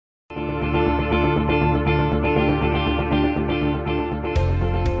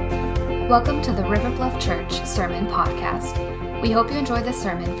Welcome to the River Bluff Church Sermon Podcast. We hope you enjoy this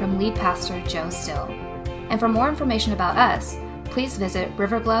sermon from lead pastor Joe Still. And for more information about us, please visit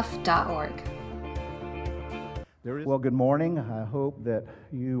riverbluff.org. Well, good morning. I hope that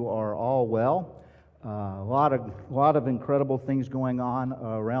you are all well. A lot of incredible things going on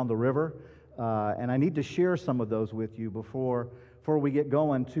around the river, and I need to share some of those with you before we get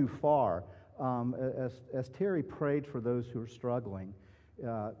going too far. As Terry prayed for those who are struggling,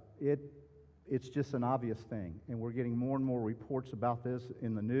 it's just an obvious thing, and we're getting more and more reports about this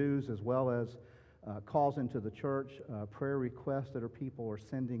in the news, as well as calls into the church, prayer requests that people are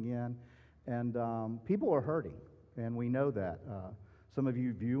sending in, and people are hurting, and we know that. Some of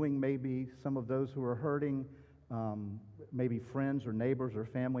you viewing maybe some of those who are hurting, maybe friends or neighbors or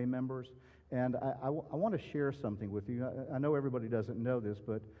family members, and I want to share something with you. I know everybody doesn't know this,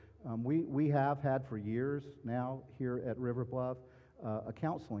 but we have had for years now here at River Bluff a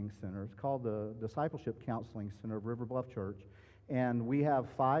counseling center. It's called the Discipleship Counseling Center of River Bluff Church, and we have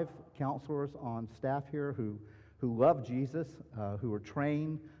 5 counselors on staff here who love Jesus, who are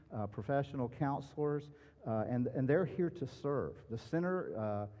trained professional counselors, and they're here to serve. The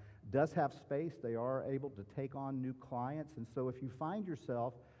center does have space. They are able to take on new clients, and so if you find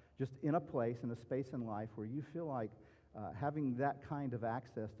yourself just in a place, in a space in life where you feel like having that kind of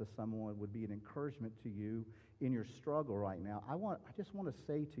access to someone would be an encouragement to you in your struggle right now, I just want to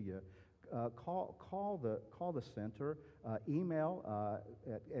say to you, call the center, email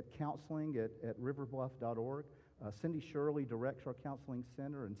at counseling@riverbluff.org. Cindy Shirley directs our counseling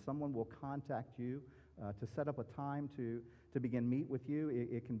center, and someone will contact you to set up a time to begin meet with you.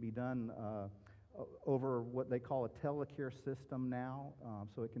 It can be done over what they call a telecare system now,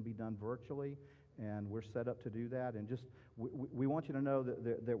 so it can be done virtually, and we're set up to do that. And just we want you to know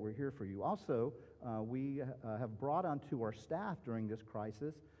that we're here for you. Also, we have brought onto our staff during this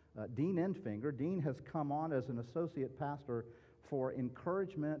crisis Dean Enfinger. Dean has come on as an associate pastor for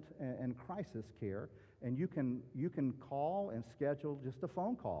encouragement and crisis care, and you can call and schedule just a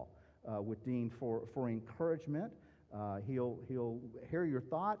phone call with Dean for encouragement. He'll hear your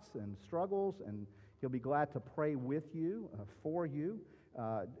thoughts and struggles, and he'll be glad to pray with you, for you.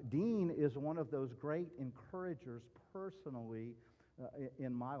 Dean is one of those great encouragers personally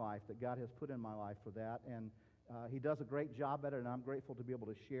in my life that God has put in my life for that, and he does a great job at it, and I'm grateful to be able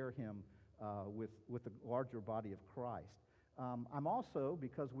to share him with the larger body of Christ. I'm also,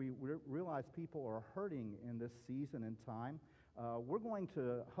 because we realize people are hurting in this season and time, I'm going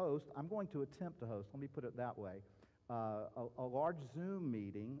to attempt to host, let me put it that way, a large Zoom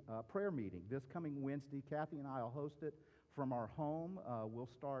meeting, prayer meeting, this coming Wednesday. Kathy and I will host it from our home. We'll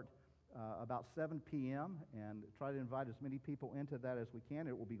start about 7 p.m. and try to invite as many people into that as we can.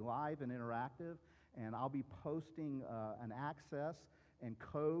 It will be live and interactive, and I'll be posting an access and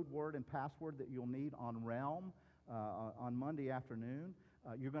code word and password that you'll need on Realm on Monday afternoon.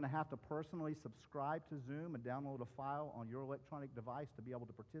 You're going to have to personally subscribe to Zoom and download a file on your electronic device to be able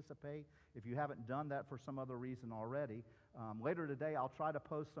to participate if you haven't done that for some other reason already. Later today, I'll try to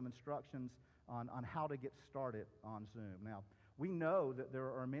post some instructions on how to get started on Zoom. Now, we know that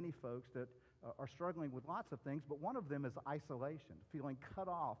there are many folks that are struggling with lots of things, but one of them is isolation, feeling cut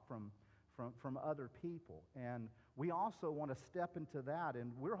off from other people. And we also want to step into that,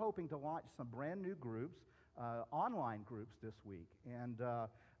 and we're hoping to launch some brand new groups, online groups this week. And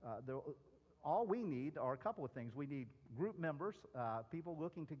all we need are a couple of things. We need group members, people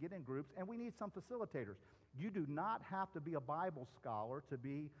looking to get in groups, and we need some facilitators. You do not have to be a Bible scholar to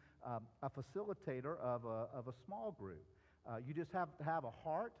be a facilitator of a small group. You just have to have a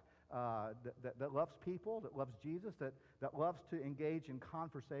heart that loves people, that loves Jesus, that loves to engage in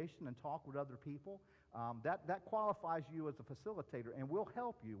conversation and talk with other people. That qualifies you as a facilitator, and we'll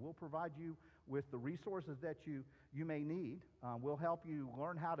help you. We'll provide you with the resources that you may need. We'll help you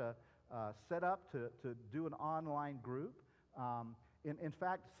learn how to set up to do an online group. In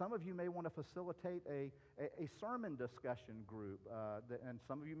fact, some of you may want to facilitate a sermon discussion group, and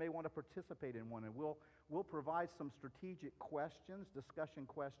some of you may want to participate in one. And we'll provide some strategic questions, discussion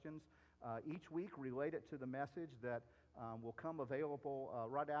questions, each week related to the message that will come available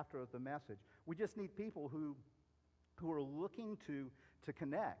right after the message. We just need people who are looking to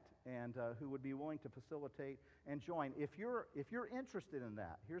connect and who would be willing to facilitate and join. If you're interested in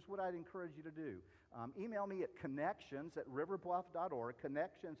that, here's what I'd encourage you to do. Email me at connections@riverbluff.org,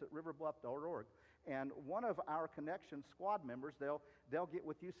 connections@riverbluff.org, and one of our Connections squad members, they'll get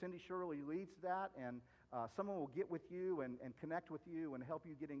with you. Cindy Shirley leads that, and someone will get with you and connect with you and help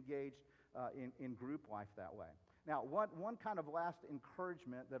you get engaged in group life that way. Now, one kind of last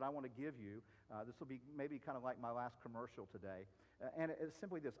encouragement that I want to give you, this will be maybe kind of like my last commercial today, and it's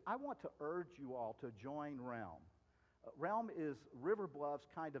simply this. I want to urge you all to join Realm. Realm is River Bluff's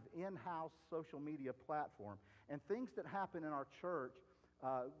kind of in-house social media platform, and things that happen in our church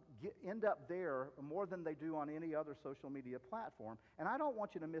end up there more than they do on any other social media platform, and I don't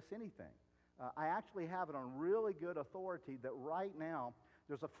want you to miss anything. I actually have it on really good authority that right now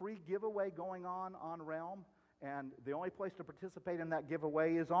there's a free giveaway going on Realm, and the only place to participate in that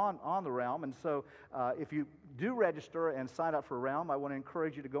giveaway is on the Realm. And so if you do register and sign up for Realm, I want to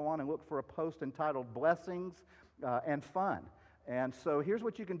encourage you to go on and look for a post entitled Blessings and Fun. And so here's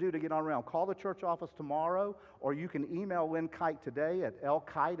what you can do to get on Realm. Call the church office tomorrow, or you can email Lynn Kite today at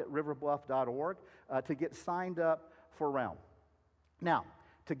lkite@riverbluff.org to get signed up for Realm. Now,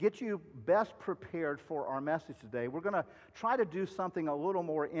 to get you best prepared for our message today, we're going to try to do something a little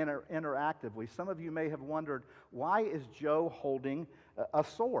more interactively. Some of you may have wondered, why is Joe holding a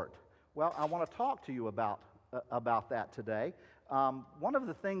sword? Well, I want to talk to you about that today. One of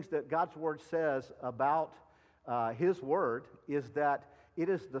the things that God's Word says about His Word is that it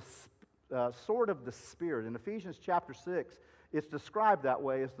is the sword of the Spirit. In Ephesians chapter 6, it's described that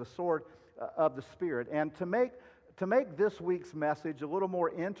way as the sword of the Spirit. And to make this week's message a little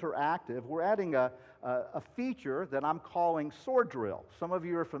more interactive, we're adding a feature that I'm calling Sword Drill. Some of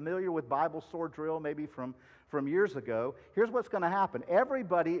you are familiar with Bible Sword Drill, maybe from years ago. Here's what's going to happen.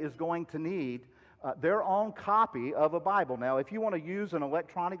 Everybody is going to need their own copy of a Bible. Now, if you want to use an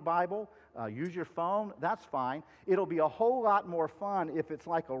electronic Bible, use your phone, that's fine. It'll be a whole lot more fun if it's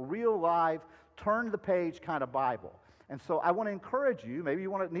like a real live, turn-the-page kind of Bible. And so I want to encourage you, maybe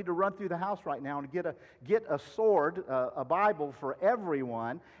you need to run through the house right now and get a sword, a Bible for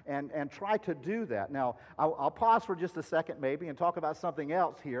everyone, and try to do that. Now, I'll pause for just a second maybe and talk about something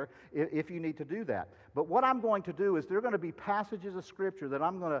else here if you need to do that. But what I'm going to do is there are going to be passages of Scripture that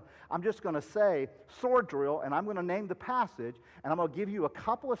I'm just going to say, sword drill, and I'm going to name the passage, and I'm going to give you a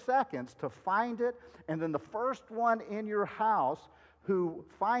couple of seconds to find it, and then the first one in your house who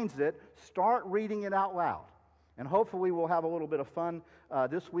finds it, start reading it out loud. And hopefully we'll have a little bit of fun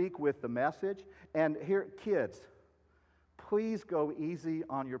this week with the message. And here, kids, please go easy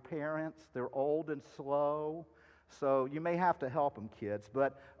on your parents. They're old and slow, so you may have to help them, kids.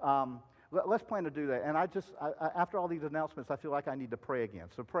 But let's plan to do that. And after all these announcements, I feel like I need to pray again.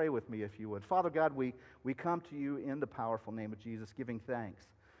 So pray with me if you would. Father God, we come to you in the powerful name of Jesus, giving thanks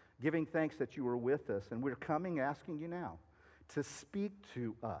that you are with us. And we're coming asking you now to speak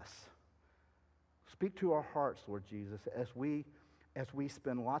to us. Speak to our hearts, Lord Jesus, as we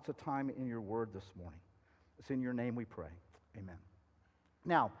spend lots of time in your word this morning. It's in your name we pray. Amen.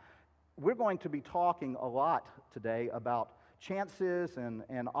 Now, we're going to be talking a lot today about chances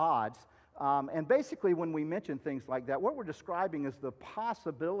and odds. And basically, when we mention things like that, what we're describing is the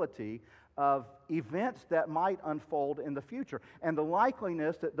possibility of events that might unfold in the future and the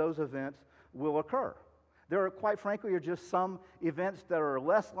likeliness that those events will occur. There are, quite frankly, just some events that are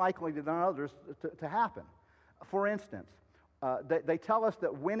less likely than others to happen. For instance, they tell us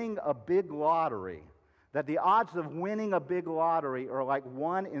that winning a big lottery, that the odds of winning a big lottery are like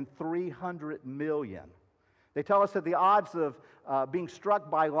 1 in 300 million. They tell us that the odds of being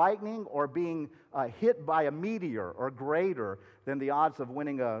struck by lightning or being hit by a meteor are greater than the odds of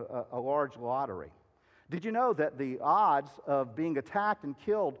winning a large lottery. Did you know that the odds of being attacked and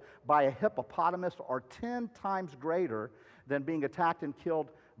killed by a hippopotamus are 10 times greater than being attacked and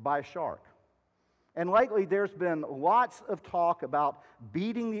killed by a shark? And lately, there's been lots of talk about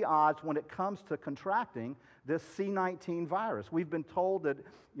beating the odds when it comes to contracting this C-19 virus. We've been told that,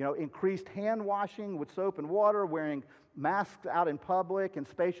 increased hand washing with soap and water, wearing masks out in public, and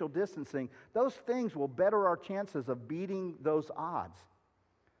spatial distancing, those things will better our chances of beating those odds.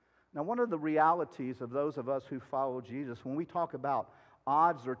 Now, one of the realities of those of us who follow Jesus, when we talk about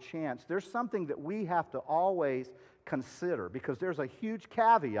odds or chance, there's something that we have to always consider, because there's a huge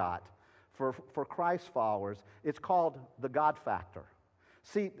caveat for Christ followers. It's called the God factor.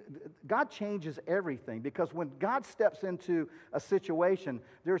 See, God changes everything, because when God steps into a situation,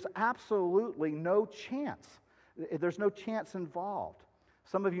 there's absolutely no chance. There's no chance involved.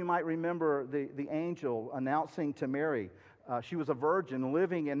 Some of you might remember the angel announcing to Mary, she was a virgin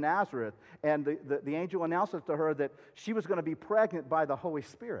living in Nazareth, and the angel announces to her that she was going to be pregnant by the Holy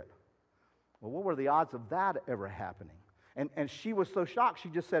Spirit. Well, what were the odds of that ever happening? And she was so shocked, she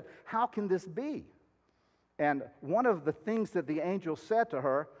just said, "How can this be?" And one of the things that the angel said to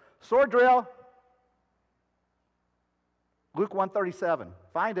her, sword drill, Luke 1:37.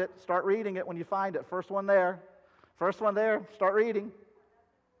 Find it, start reading it when you find it. First one there, start reading.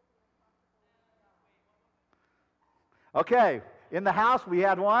 Okay, in the house we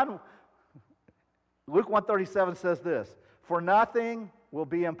had one. Luke 1:37 says this, "For nothing will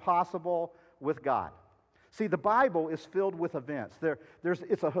be impossible with God." See, the Bible is filled with events.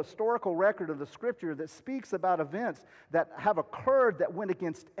 It's a historical record of the Scripture that speaks about events that have occurred that went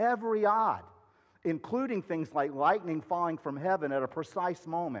against every odd, including things like lightning falling from heaven at a precise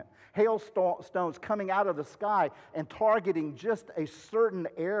moment, hailstones coming out of the sky and targeting just a certain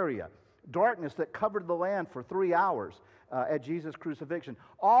area, darkness that covered the land for 3 hours at Jesus' crucifixion.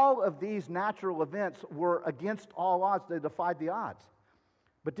 All of these natural events were against all odds. They defied the odds.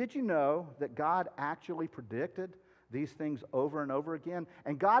 But did you know that God actually predicted these things over and over again?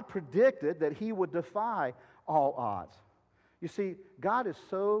 And God predicted that He would defy all odds. You see, God is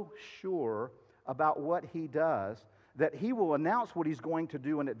so sure about what He does that He will announce what He's going to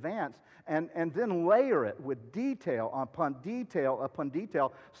do in advance and then layer it with detail upon detail upon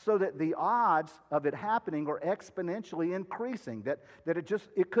detail so that the odds of it happening are exponentially increasing, that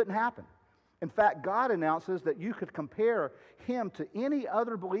it couldn't happen. In fact, God announces that you could compare Him to any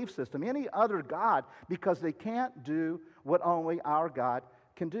other belief system, any other God, because they can't do what only our God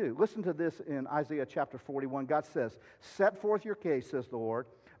can do. Listen to this in Isaiah chapter 41. God says, "Set forth your case, says the Lord.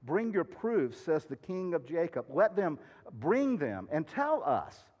 Bring your proofs, says the King of Jacob. Let them bring them and tell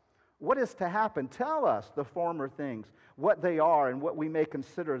us what is to happen. Tell us the former things, what they are and what we may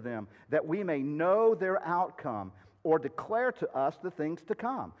consider them, that we may know their outcome, or declare to us the things to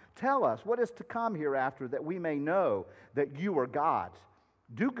come. Tell us what is to come hereafter, that we may know that you are gods.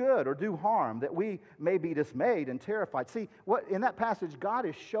 Do good or do harm, that we may be dismayed and terrified." See, in that passage, God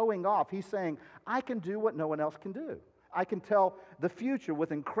is showing off. He's saying, I can do what no one else can do. I can tell the future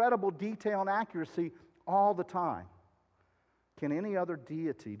with incredible detail and accuracy all the time. Can any other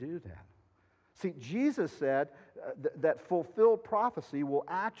deity do that? See, Jesus said that fulfilled prophecy will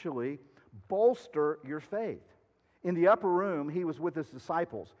actually bolster your faith. In the upper room, He was with His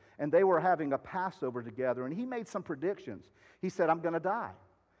disciples, and they were having a Passover together, and He made some predictions. He said, I'm going to die.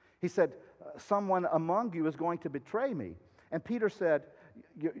 He said, someone among you is going to betray me. And Peter said,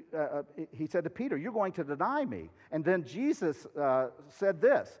 he said to Peter, you're going to deny me. And then Jesus said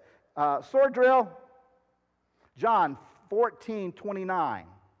this, sword drill, John 14:29.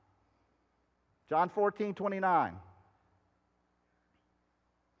 John 14:29.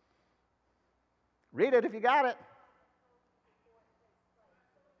 Read it if you got it.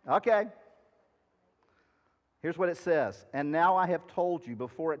 Okay. Here's what it says. "And now I have told you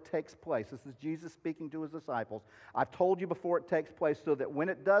before it takes place." This is Jesus speaking to His disciples. "I've told you before it takes place so that when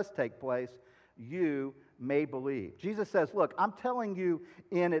it does take place, you may believe." Jesus says, look, I'm telling you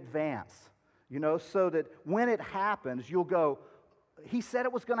in advance, so that when it happens, you'll go, He said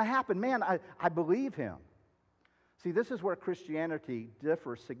it was going to happen. Man, I believe Him. See, this is where Christianity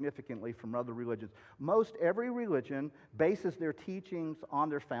differs significantly from other religions. Most every religion bases their teachings on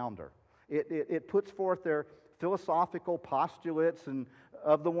their founder. It puts forth their philosophical postulates and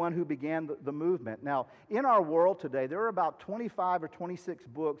of the one who began the movement. Now, in our world today, there are about 25 or 26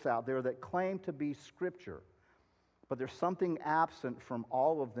 books out there that claim to be Scripture. But there's something absent from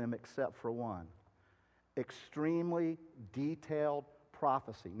all of them except for one: extremely detailed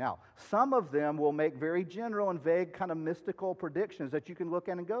prophecy. Now, some of them will make very general and vague kind of mystical predictions that you can look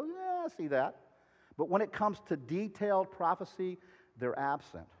at and go, yeah, I see that. But when it comes to detailed prophecy, they're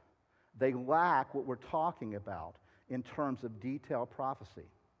absent. They lack what we're talking about in terms of detailed prophecy.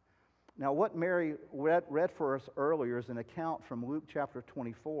 Now, what Mary read for us earlier is an account from Luke chapter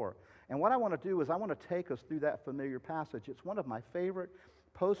 24. And what I want to do is I want to take us through that familiar passage. It's one of my favorite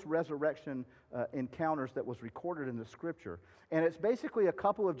post-resurrection encounters that was recorded in the Scripture. And it's basically a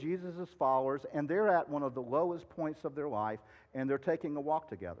couple of Jesus' followers, and they're at one of the lowest points of their life, and they're taking a walk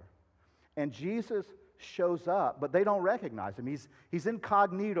together. And Jesus shows up, but they don't recognize Him. He's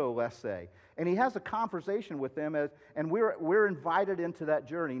incognito, let's say. And He has a conversation with them, and we're invited into that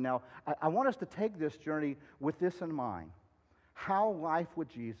journey. Now, I want us to take this journey with this in mind. How life with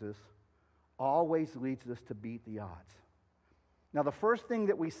Jesus always leads us to beat the odds. Now, the first thing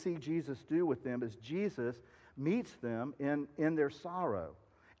that we see Jesus do with them is Jesus meets them in their sorrow.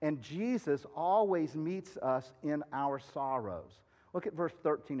 And Jesus always meets us in our sorrows. Look at verse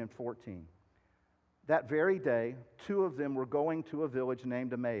 13 and 14. "That very day, two of them were going to a village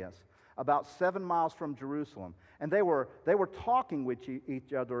named Emmaus, about 7 miles from Jerusalem. And they were talking with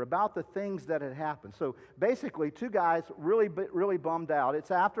each other about the things that had happened." So basically, two guys really bummed out.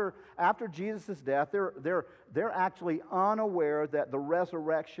 It's after Jesus' death. They're actually unaware that the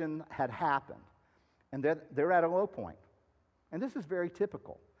resurrection had happened. And they're at a low point. And this is very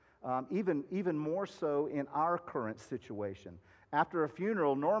typical, even more so in our current situation. After a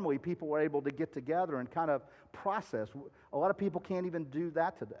funeral, normally people were able to get together and kind of process. A lot of people can't even do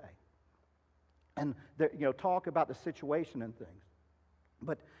that today. And talk about the situation and things.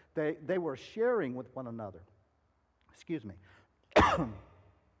 But they were sharing with one another. Excuse me.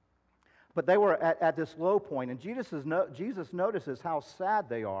 But they were at this low point, and Jesus notices how sad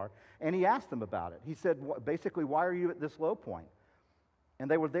they are, and he asked them about it. He said, basically, why are you at this low point? And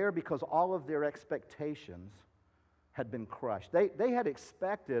they were there because all of their expectations had been crushed. They had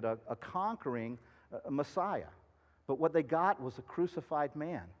expected a conquering Messiah, but what they got was a crucified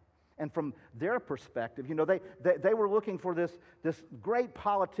man. And from their perspective, they were looking for this great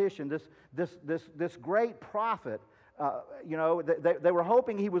politician, this great prophet. They were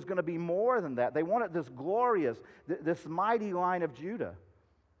hoping he was going to be more than that. They wanted this glorious, this mighty Lion of Judah.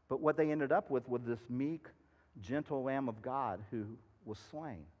 But what they ended up with was this meek, gentle Lamb of God who was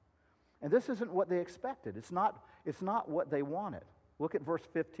slain. And this isn't what they expected. It's not what they wanted. Look at verse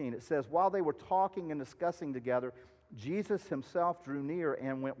 15. It says, while they were talking and discussing together, Jesus himself drew near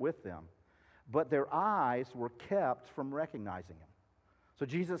and went with them. But their eyes were kept from recognizing him. So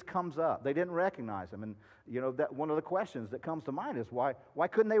Jesus comes up. They didn't recognize him. And, that one of the questions that comes to mind is, why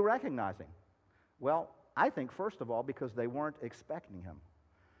couldn't they recognize him? Well, I think, first of all, because they weren't expecting him.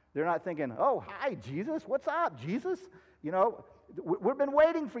 They're not thinking, oh, hi, Jesus. What's up, Jesus? We've been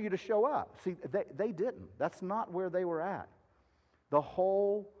waiting for you to show up. See, they didn't. That's not where they were at. The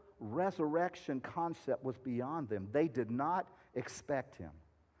whole resurrection concept was beyond them. They did not expect him.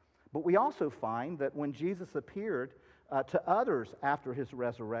 But we also find that when Jesus appeared to others after his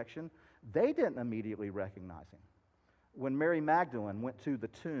resurrection, they didn't immediately recognize him. When Mary Magdalene went to the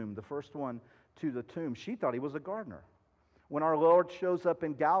tomb, the first one to the tomb, she thought he was a gardener. When our Lord shows up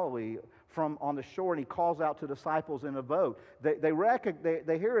in Galilee from on the shore and he calls out to disciples in a boat,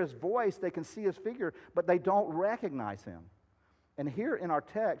 they hear his voice, they can see his figure, but they don't recognize him. And here in our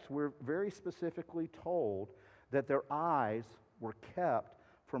text, we're very specifically told that their eyes were kept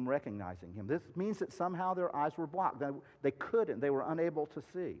from recognizing him. This means that somehow their eyes were blocked. They couldn't. They were unable to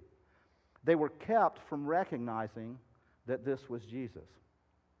see. They were kept from recognizing that this was Jesus.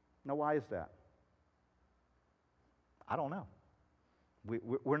 Now, why is that? I don't know.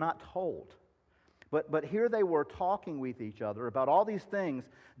 We're not told. But here they were talking with each other about all these things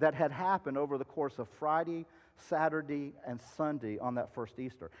that had happened over the course of Friday, Saturday, and Sunday on that first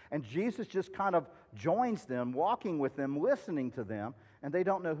Easter. And Jesus just kind of joins them, walking with them, listening to them, and they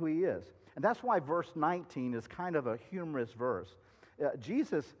don't know who he is. And that's why verse 19 is kind of a humorous verse.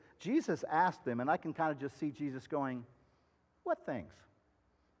 Jesus asked them, and I can kind of just see Jesus going, what things?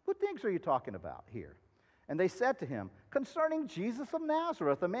 What things are you talking about here? And they said to him, concerning Jesus of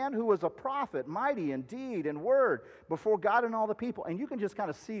Nazareth, a man who was a prophet, mighty in deed and word before God and all the people. And you can just kind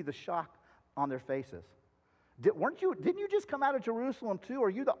of see the shock on their faces. Didn't you just come out of Jerusalem too? Are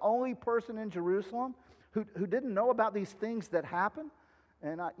you the only person in Jerusalem who didn't know about these things that happened?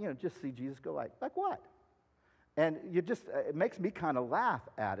 And I just see Jesus go like what? And it makes me kind of laugh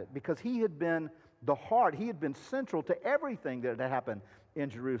at it, because he had been the heart, he had been central to everything that had happened in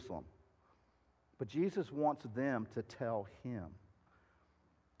Jerusalem. But Jesus wants them to tell him,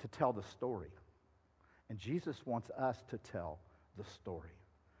 to tell the story. And Jesus wants us to tell the story.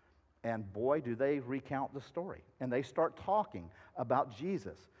 And boy, do they recount the story. And they start talking about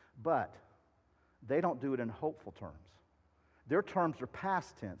Jesus. But they don't do it in hopeful terms. Their terms are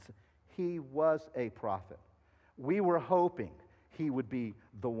past tense. He was a prophet. We were hoping he would be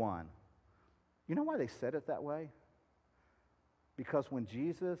the one. You know why they said it that way? Because when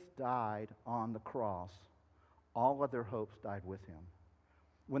Jesus died on the cross, all of their hopes died with him.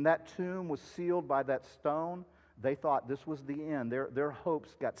 When that tomb was sealed by that stone, they thought this was the end. Their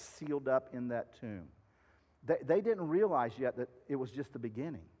hopes got sealed up in that tomb. They didn't realize yet that it was just the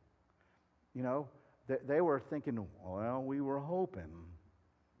beginning. They were thinking, well, we were hoping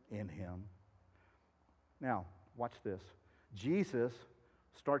in him. Now, watch this. Jesus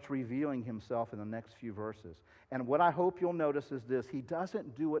starts revealing himself in the next few verses. And what I hope you'll notice is this. He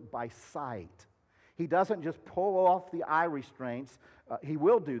doesn't do it by sight. He doesn't just pull off the eye restraints. He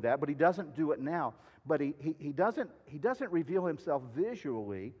will do that, but he doesn't do it now. But he doesn't reveal himself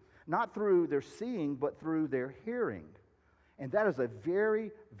visually, not through their seeing, but through their hearing. And that is a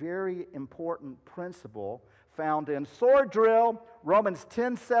very, very important principle found in sword drill, Romans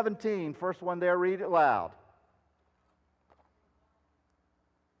 10:17. First one there, read it loud.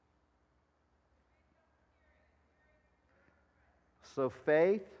 So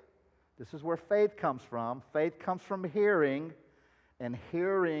faith, this is where faith comes from. Faith comes from hearing, and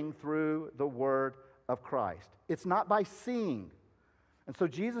hearing through the word of Christ. It's not by seeing. And so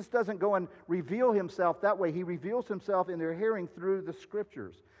Jesus doesn't go and reveal himself that way. He reveals himself in their hearing through the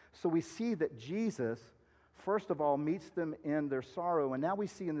Scriptures. So we see that Jesus, first of all, meets them in their sorrow. And now we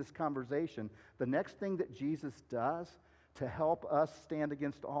see in this conversation, the next thing that Jesus does to help us stand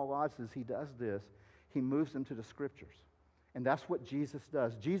against all odds is he does this. He moves them to the Scriptures. And that's what Jesus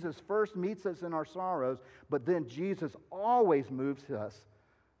does. Jesus first meets us in our sorrows, but then Jesus always moves us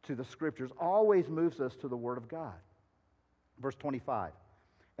to the Scriptures, always moves us to the Word of God. Verse 25,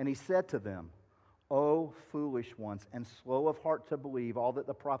 and he said to them, O foolish ones, and slow of heart to believe all that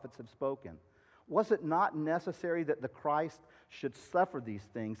the prophets have spoken. Was it not necessary that the Christ should suffer these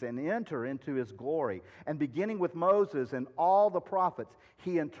things and enter into his glory? And beginning with Moses and all the prophets,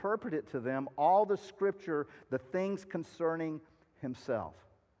 he interpreted to them all the Scripture, the things concerning himself.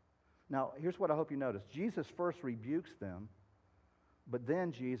 Now, here's what I hope you notice. Jesus first rebukes them, but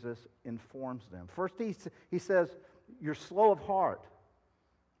then Jesus informs them. First, he says, you're slow of heart.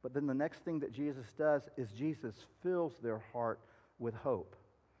 But then the next thing that Jesus does is Jesus fills their heart with hope.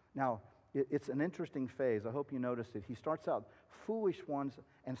 Now, it's an interesting phase. I hope you noticed it. He starts out, foolish ones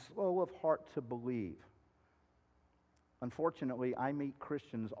and slow of heart to believe. Unfortunately, I meet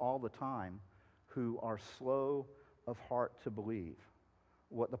Christians all the time who are slow of heart to believe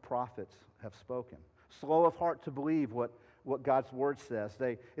what the prophets have spoken. Slow of heart to believe what God's Word says.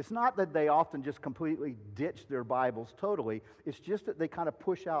 It's not that they often just completely ditch their Bibles totally. It's just that they kind of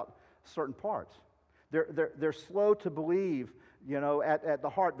push out certain parts. They're slow to believe, at the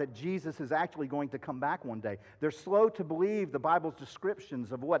heart that Jesus is actually going to come back one day. They're slow to believe the Bible's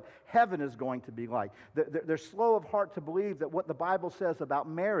descriptions of what heaven is going to be like. They're slow of heart to believe that what the Bible says about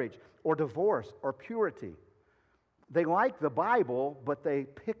marriage or divorce or purity. They like the Bible, but they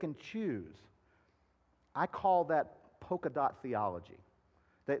pick and choose. I call that polka dot theology.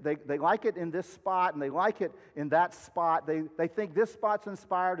 They like it in this spot, and they like it in that spot. They think this spot's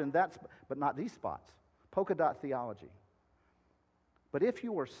inspired, and but not these spots. Polka dot theology. But if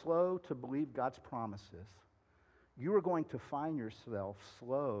you are slow to believe God's promises, you are going to find yourself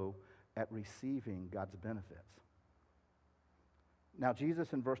slow at receiving God's benefits. Now,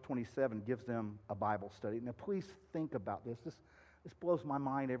 Jesus in verse 27 gives them a Bible study. Now, please think about this. This blows my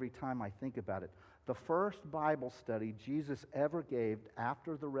mind every time I think about it. The first Bible study Jesus ever gave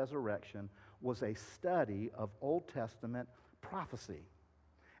after the resurrection was a study of Old Testament prophecy.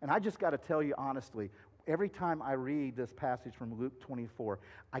 And I just got to tell you honestly, every time I read this passage from Luke 24,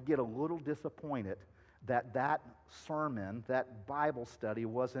 I get a little disappointed that sermon, that Bible study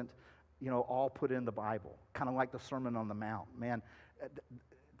wasn't, all put in the Bible. Kind of like the Sermon on the Mount. Man,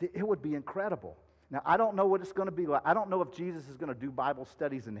 it would be incredible. Now, I don't know what it's going to be like. I don't know if Jesus is going to do Bible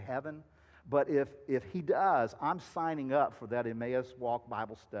studies in heaven. But if he does, I'm signing up for that Emmaus Walk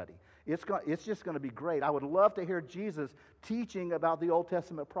Bible study. It's just going to be great. I would love to hear Jesus teaching about the Old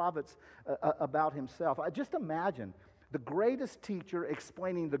Testament prophets about himself. I just imagine the greatest teacher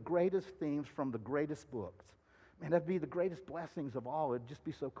explaining the greatest themes from the greatest books. Man, that'd be the greatest blessings of all. It'd just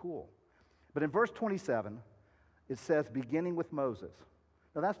be so cool. But in verse 27, it says, beginning with Moses.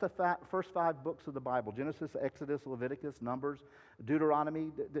 Now, that's the first 5 books of the Bible: Genesis, Exodus, Leviticus, Numbers, Deuteronomy.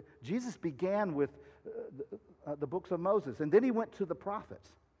 Jesus began with the books of Moses, and then he went to the prophets.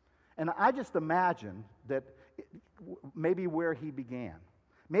 And I just imagine that maybe where he began.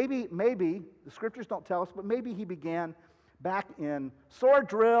 Maybe the Scriptures don't tell us, but maybe he began back in sword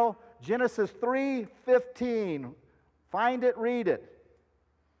drill, Genesis 3:15. Find it, read it.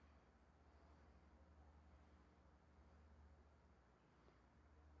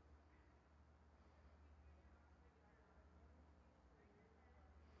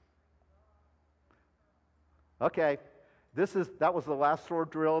 Okay, that was the last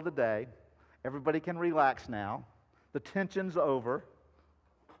sword drill of the day. Everybody can relax now. The tension's over.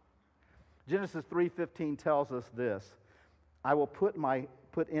 Genesis 3:15 tells us this: I will put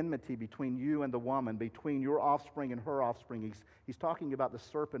enmity between you and the woman, between your offspring and her offspring. He's talking about the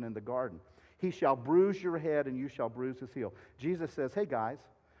serpent in the garden. He shall bruise your head and you shall bruise his heel. Jesus says, hey guys,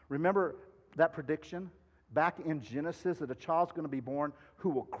 remember that prediction back in Genesis that a child's going to be born who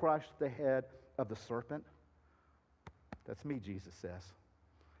will crush the head of the serpent? That's me, Jesus says.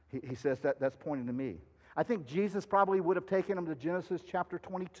 He says that's pointing to me. I think Jesus probably would have taken him to Genesis chapter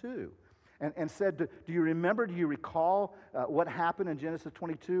 22 and said, do you recall what happened in Genesis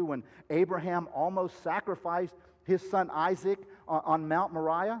 22 when Abraham almost sacrificed his son Isaac on Mount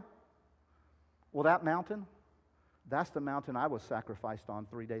Moriah? Well, that mountain, that's the mountain I was sacrificed on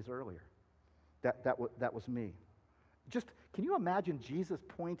 3 days earlier. That was me. Just, can you imagine Jesus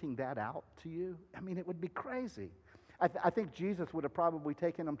pointing that out to you? I mean, it would be crazy. I think Jesus would have probably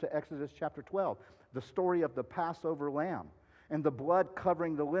taken them to Exodus chapter 12, the story of the Passover lamb. and the blood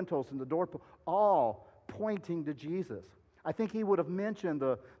covering the lintels and the doorpost, all pointing to Jesus. I think he would have mentioned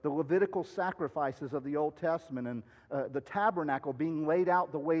the Levitical sacrifices of the Old Testament and the tabernacle being laid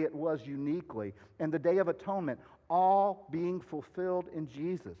out the way it was uniquely, and the Day of Atonement, all being fulfilled in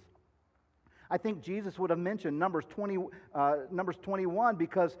Jesus. I think Jesus would have mentioned Numbers 21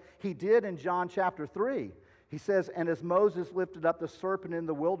 because he did in John chapter 3. He says, "And as Moses lifted up the serpent in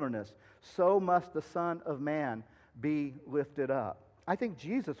the wilderness, so must the Son of Man be lifted up." I think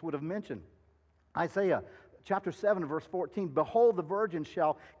Jesus would have mentioned Isaiah chapter 7, verse 14, "Behold, the virgin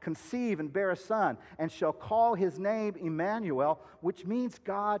shall conceive and bear a son, and shall call his name Emmanuel," which means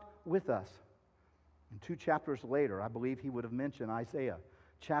God with us. And 2 chapters later, I believe he would have mentioned Isaiah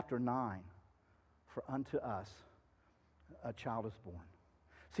chapter 9, "For unto us a child is born."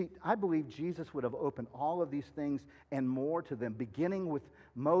 See, I believe Jesus would have opened all of these things and more to them, beginning with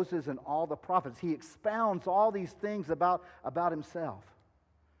Moses and all the prophets. He expounds all these things about himself.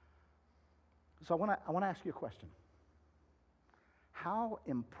 So I want to ask you a question. How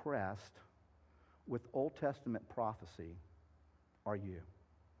impressed with Old Testament prophecy are you?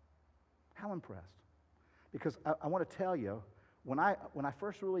 How impressed? Because I want to tell you, when I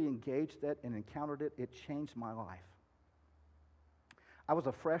first really engaged it and encountered it, it changed my life. I was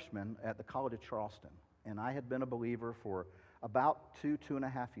a freshman at the College of Charleston, and I had been a believer for about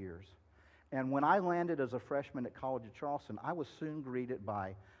 2.5 years. And when I landed as a freshman at College of Charleston, I was soon greeted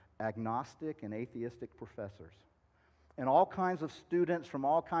by agnostic and atheistic professors, and all kinds of students from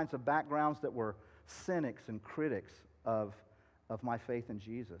all kinds of backgrounds that were cynics and critics of my faith in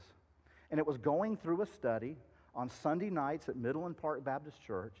Jesus. And it was going through a study on Sunday nights at Midland Park Baptist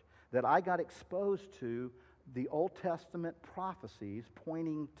Church that I got exposed to the Old Testament prophecies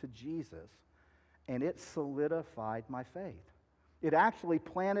pointing to Jesus, and it solidified my faith. It actually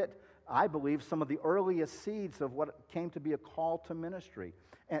planted, I believe, some of the earliest seeds of what came to be a call to ministry.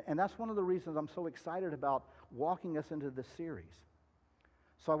 And that's one of the reasons I'm so excited about walking us into this series.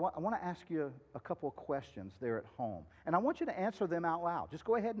 So I want to ask you a couple of questions there at home. And I want you to answer them out loud. Just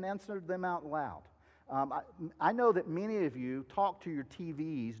go ahead and answer them out loud. I know that many of you talk to your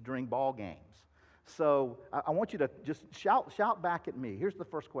TVs during ball games. So I want you to just shout back at me. Here's the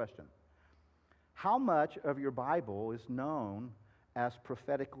first question. How much of your Bible is known as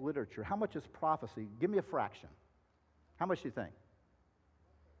prophetic literature? How much is prophecy? Give me a fraction. How much do you think?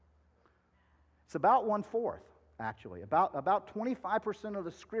 It's about 1/4, actually. About 25% of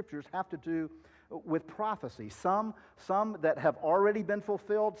the scriptures have to do with prophecy. Some that have already been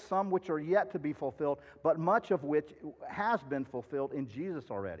fulfilled, some which are yet to be fulfilled, but much of which has been fulfilled in Jesus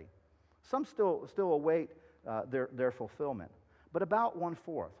already. Some still await their fulfillment, but about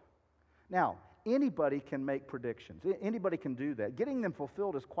 1/4. Now, anybody can make predictions. Anybody can do that. Getting them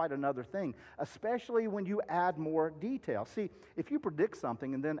fulfilled is quite another thing, especially when you add more detail. See, if you predict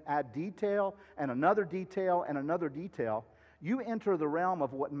something and then add detail and another detail and another detail, you enter the realm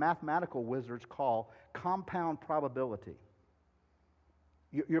of what mathematical wizards call compound probability.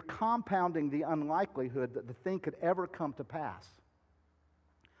 You're compounding the unlikelihood that the thing could ever come to pass.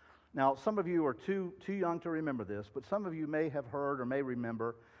 Now, some of you are too young to remember this, but some of you may have heard or may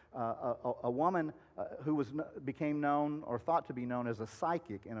remember a woman who became known or thought to be known as a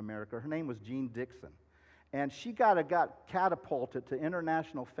psychic in America. Her name was Jean Dixon. And she got catapulted to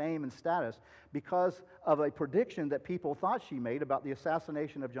international fame and status because of a prediction that people thought she made about the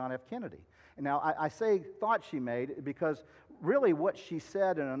assassination of John F. Kennedy. And now, I say thought she made because really what she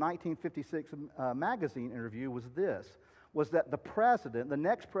said in a 1956 magazine interview was that the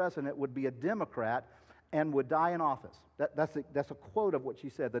next president would be a Democrat and would die in office. That's a quote of what she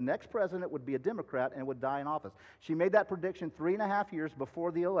said. The next president would be a Democrat and would die in office. She made that prediction 3.5 years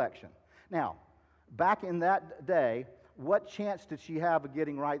before the election. Now, back in that day, what chance did she have of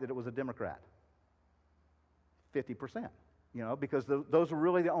getting right that it was a Democrat? 50%, because those were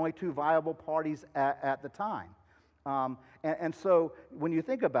really the only two viable parties at the time. And so when you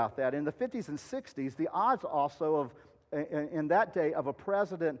think about that, in the 50s and 60s, the odds also in that day of a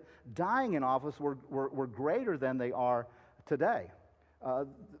president dying in office were greater than they are today.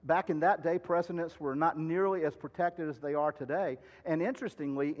 Back in that day, presidents were not nearly as protected as they are today. And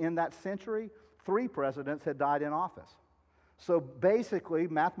interestingly, in that century, 3 presidents had died in office. So basically,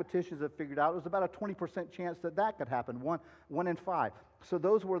 mathematicians have figured out it was about a 20% chance that could happen, one in 5. So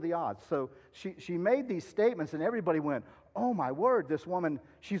those were the odds. So she made these statements, and everybody went, "Oh my word, this woman,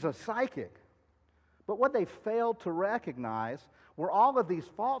 she's a psychic." But what they failed to recognize were all of these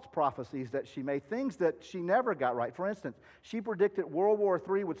false prophecies that she made, things that she never got right. For instance, she predicted World War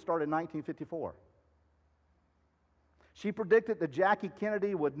III would start in 1954. She predicted that Jackie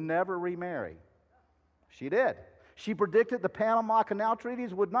Kennedy would never remarry. She did. She predicted the Panama Canal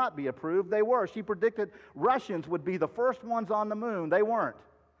treaties would not be approved. They were. She predicted Russians would be the first ones on the moon. They weren't.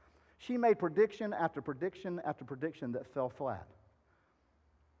 She made prediction after prediction after prediction that fell flat.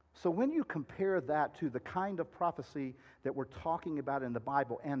 So when you compare that to the kind of prophecy that we're talking about in the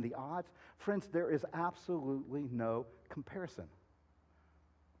Bible and the odds, friends, there is absolutely no comparison.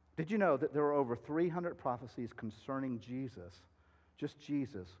 Did you know that there are over 300 prophecies concerning Jesus, just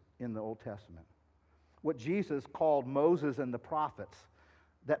Jesus, in the Old Testament? What Jesus called Moses and the prophets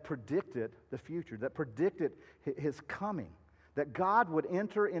that predicted the future, that predicted his coming, that God would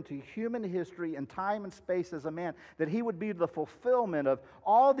enter into human history and time and space as a man, that he would be the fulfillment of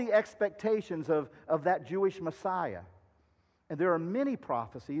all the expectations of that Jewish Messiah. And there are many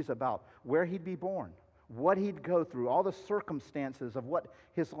prophecies about where he'd be born, what he'd go through, all the circumstances of what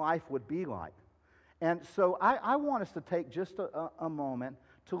his life would be like. And so I want us to take just a moment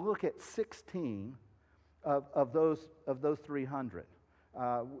to look at 16 of those 300.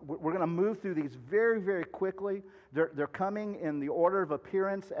 We're going to move through these very, very quickly. They're coming in the order of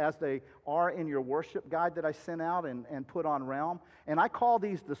appearance as they are in your worship guide that I sent out and put on Realm. And I call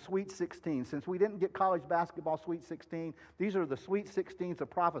these the Sweet 16. Since we didn't get college basketball Sweet 16, these are the Sweet 16s of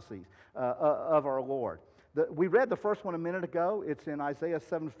prophecies of our Lord. We read the first one a minute ago. It's in Isaiah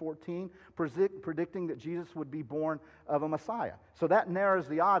 7:14, predicting that Jesus would be born of a Messiah. So that narrows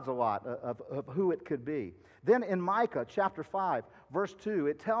the odds a lot of who it could be. Then in Micah chapter 5, verse 2,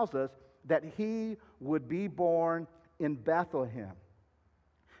 it tells us that he would be born in Bethlehem.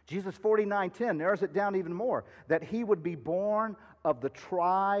 Jesus 49:10 narrows it down even more, that he would be born of the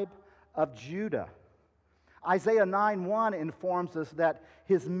tribe of Judah. Isaiah 9:1 informs us that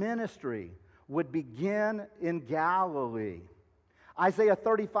his ministry would begin in Galilee. Isaiah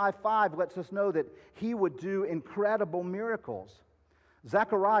 35:5 lets us know that he would do incredible miracles.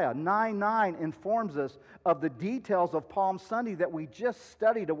 Zechariah 9:9 informs us of the details of Palm Sunday that we just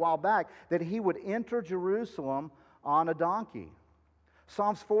studied a while back, that he would enter Jerusalem on a donkey.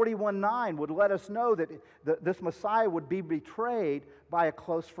 Psalms 41:9 would let us know that this Messiah would be betrayed by a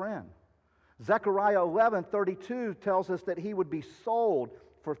close friend. Zechariah 11:32 tells us that he would be sold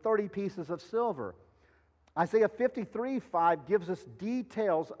for 30 pieces of silver. Isaiah 53:5 gives us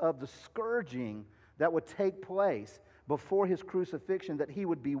details of the scourging that would take place before his crucifixion, that he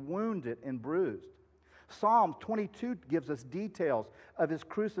would be wounded and bruised. Psalm 22 gives us details of his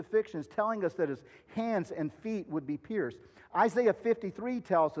crucifixions, telling us that his hands and feet would be pierced. Isaiah 53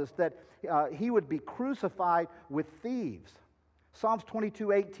 tells us that he would be crucified with thieves. Psalms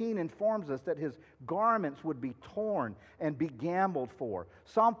 22:18 informs us that his garments would be torn and be gambled for.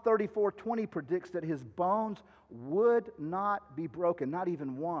 Psalm 34:20 predicts that his bones would not be broken, not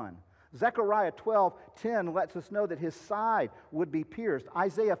even one. Zechariah 12:10 lets us know that his side would be pierced.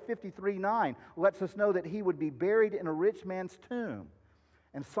 Isaiah 53:9 lets us know that he would be buried in a rich man's tomb.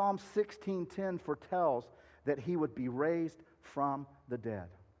 And Psalm 16:10 foretells that he would be raised from the dead.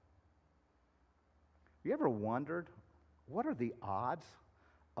 Have you ever wondered, what are the odds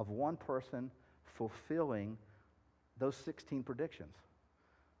of one person fulfilling those 16 predictions?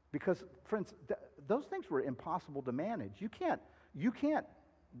 Because, friends, those things were impossible to manage. You can't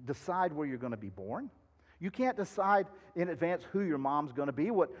decide where you're going to be born. You can't decide in advance who your mom's going to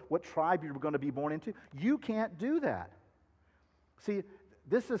be, what tribe you're going to be born into. You can't do that. See,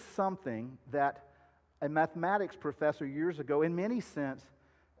 this is something that a mathematics professor years ago, in many sense,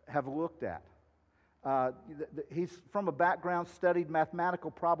 have looked at. He's from a background, studied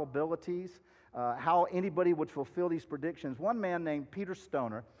mathematical probabilities, how anybody would fulfill these predictions. One man named Peter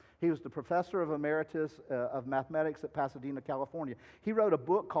Stoner, he was the professor of emeritus of mathematics at Pasadena, California. He wrote a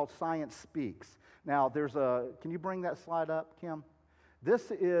book called Science Speaks. Now, can you bring that slide up, Kim? This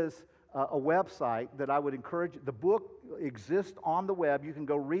is a website that I would encourage. The book exists on the web. You can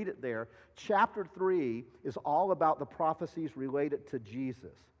go read it there. Chapter 3 is all about the prophecies related to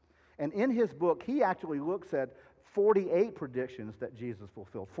Jesus. And in his book, he actually looks at 48 predictions that Jesus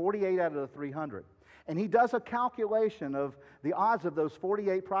fulfilled, 48 out of the 300. And he does a calculation of the odds of those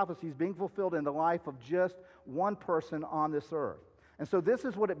 48 prophecies being fulfilled in the life of just one person on this earth. And so this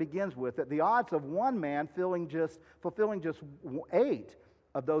is what it begins with, that the odds of one man fulfilling just 8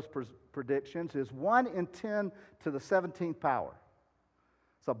 of those predictions is 1 in 10 to the 17th power.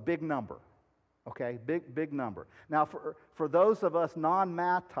 It's a big number. Okay, big number. Now, for those of us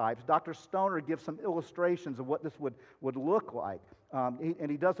non-math types, Dr. Stoner gives some illustrations of what this would look like. And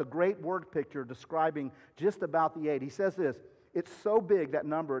he does a great word picture describing just about the 8. He says this: it's so big, that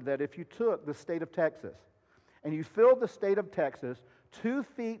number, that if you took the state of Texas and you filled the state of Texas 2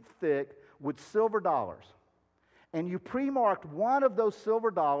 feet thick with silver dollars, and you pre-marked one of those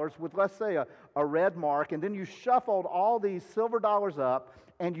silver dollars with, let's say, a red mark, and then you shuffled all these silver dollars up,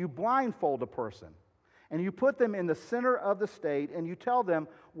 and you blindfold a person, and you put them in the center of the state, and you tell them,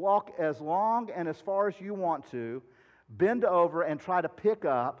 walk as long and as far as you want to, bend over and try to pick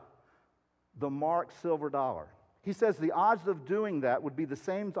up the marked silver dollar. He says the odds of doing that would be the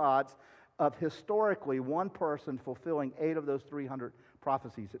same odds of historically one person fulfilling 8 of those 300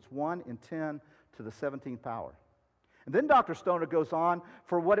 prophecies. It's 1 in 10 to the 17th power. And then Dr. Stoner goes on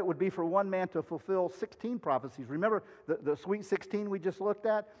for what it would be for one man to fulfill 16 prophecies. Remember the Sweet 16 we just looked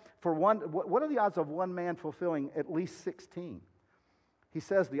at? What are the odds of one man fulfilling at least 16? He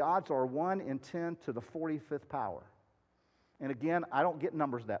says the odds are 1 in 10 to the 45th power. And again, I don't get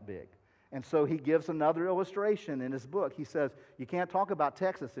numbers that big. And so he gives another illustration in his book. He says, you can't talk about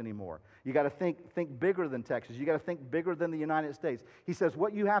Texas anymore. You got to think bigger than Texas. You got to think bigger than the United States. He says,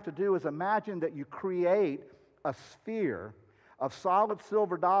 what you have to do is imagine that you create a sphere of solid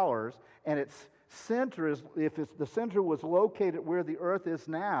silver dollars, and its center is, the center was located where the earth is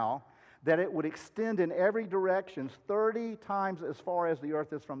now, that it would extend in every direction 30 times as far as the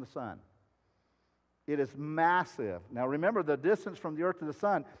earth is from the sun. It is massive. Now remember, the distance from the earth to the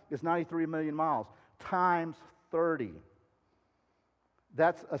sun is 93 million miles times 30.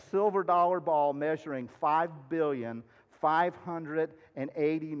 That's a silver dollar ball measuring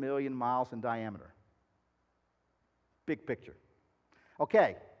 5,580,000,000 miles in diameter. Big picture.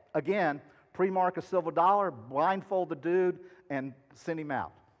 Okay, again, pre-mark a silver dollar, blindfold the dude, and send him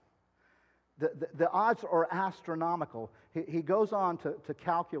out. The odds are astronomical. He goes on to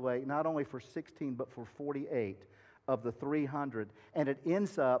calculate not only for 16 but for 48 of the 300. And it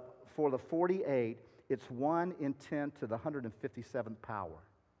ends up, for the 48, it's 1 in 10 to the 157th power.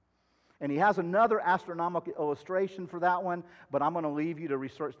 And he has another astronomical illustration for that one, but I'm going to leave you to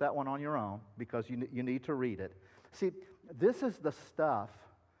research that one on your own because you need to read it. See, this is the stuff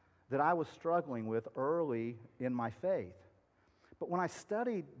that I was struggling with early in my faith. But when I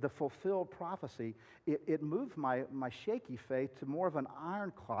studied the fulfilled prophecy, it moved my shaky faith to more of an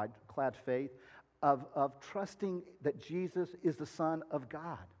ironclad faith of trusting that Jesus is the Son of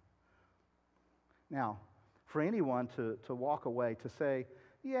God. Now, for anyone to walk away to say,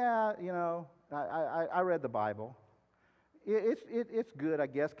 yeah, you know, I read the Bible. It's good, I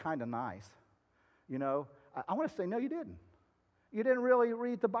guess, kind of nice. You know, I want to say, no, you didn't. You didn't really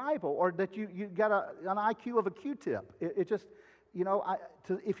read the Bible, or that you got an IQ of a Q-tip. It just... You know,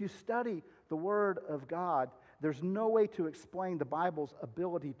 if you study the Word of God, there's no way to explain the Bible's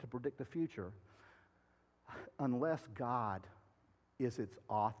ability to predict the future unless God is its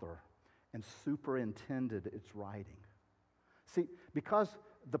author and superintended its writing. See, because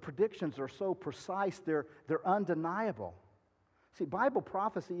the predictions are so precise, they're undeniable. See, Bible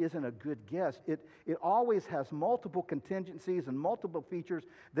prophecy isn't a good guess. It always has multiple contingencies and multiple features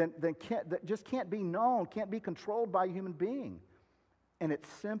that just can't be known, can't be controlled by a human being. And it's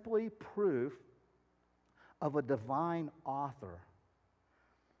simply proof of a divine author.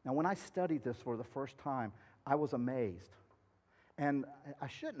 Now, when I studied this for the first time, I was amazed. And I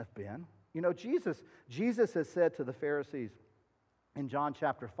shouldn't have been. You know, Jesus has said to the Pharisees in John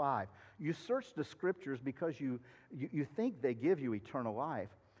chapter 5, you search the Scriptures because you think they give you eternal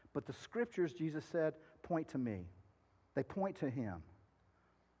life. But the Scriptures, Jesus said, point to me. They point to Him.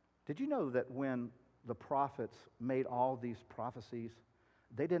 Did you know that when the prophets made all these prophecies,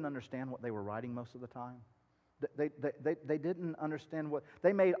 they didn't understand what they were writing most of the time? They didn't understand what...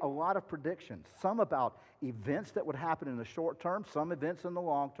 They made a lot of predictions, some about events that would happen in the short term, some events in the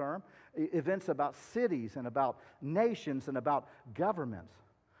long term, events about cities and about nations and about governments.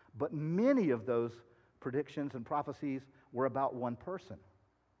 But many of those predictions and prophecies were about one person,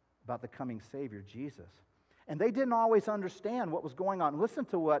 about the coming Savior, Jesus. And they didn't always understand what was going on. Listen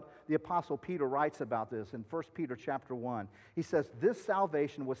to what the Apostle Peter writes about this in 1 Peter chapter 1. He says, this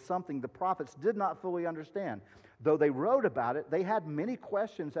salvation was something the prophets did not fully understand. Though they wrote about it, they had many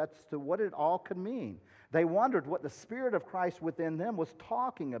questions as to what it all could mean. They wondered what the Spirit of Christ within them was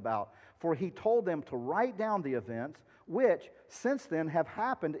talking about, for He told them to write down the events which, since then, have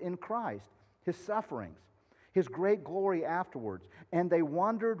happened in Christ, His sufferings, His great glory afterwards. And they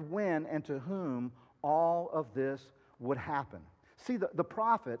wondered when and to whom all of this would happen. See, the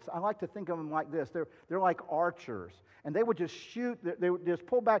prophets, I like to think of them like this. They're like archers. And they would just shoot, they would just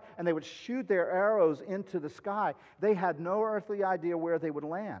pull back and they would shoot their arrows into the sky. They had no earthly idea where they would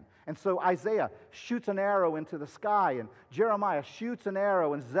land. And so Isaiah shoots an arrow into the sky, and Jeremiah shoots an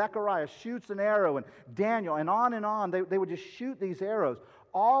arrow, and Zechariah shoots an arrow, and Daniel, and on. They would just shoot these arrows.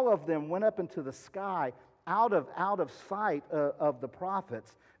 All of them went up into the sky out of sight of the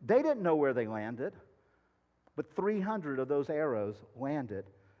prophets. They didn't know where they landed. But 300 of those arrows landed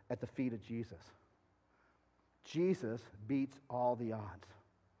at the feet of Jesus. Jesus beats all the odds.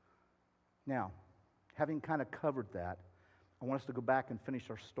 Now, having kind of covered that, I want us to go back and finish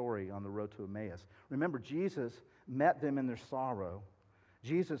our story on the road to Emmaus. Remember, Jesus met them in their sorrow.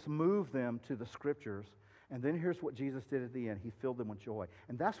 Jesus moved them to the Scriptures. And then here's what Jesus did at the end. He filled them with joy.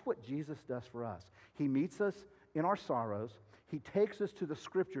 And that's what Jesus does for us. He meets us in our sorrows. He takes us to the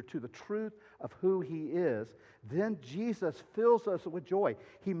Scripture, to the truth of who He is. Then Jesus fills us with joy.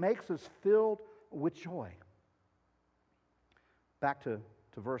 He makes us filled with joy. Back to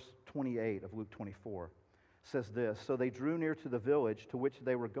verse 28 of Luke 24. Says this, so they drew near to the village to which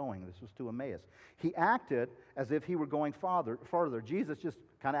they were going. This was to Emmaus. He acted as if he were going farther. Jesus just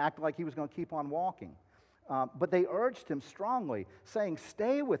kind of acted like he was going to keep on walking. But they urged him strongly, saying,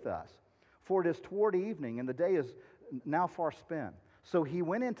 stay with us, for it is toward evening, and the day is now far spent. So he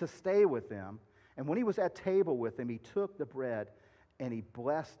went in to stay with them, and when he was at table with them, he took the bread, and he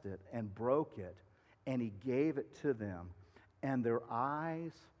blessed it, and broke it, and he gave it to them. And their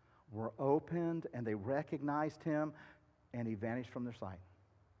eyes were opened, and they recognized him, and he vanished from their sight.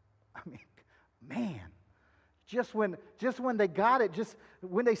 I mean, man, just when they got it, just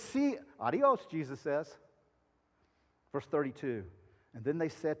when they see, adios, Jesus says. Verse 32, and then they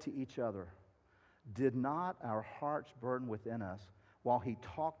said to each other, did not our hearts burn within us while he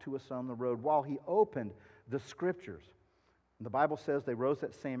talked to us on the road, while he opened the Scriptures? And the Bible says they rose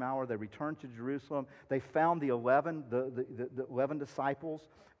that same hour, they returned to Jerusalem, they found the 11 disciples,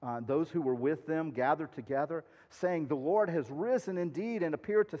 those who were with them gathered together, saying, the Lord has risen indeed and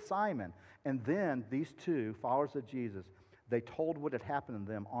appeared to Simon. And then these two, followers of Jesus, they told what had happened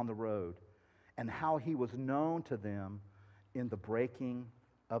to them on the road and how he was known to them in the breaking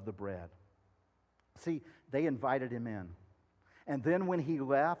of the bread. See, they invited him in. And then when he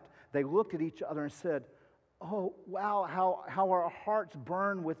left, they looked at each other and said, oh, wow, how our hearts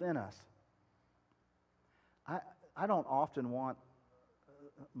burn within us. I don't often want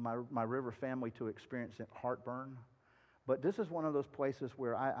my River family to experience heartburn, but this is one of those places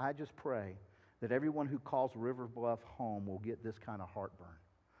where I just pray that everyone who calls River Bluff home will get this kind of heartburn,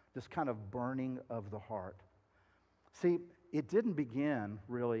 this kind of burning of the heart. See, it didn't begin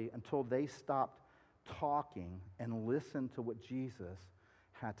really until they stopped talking and listened to what Jesus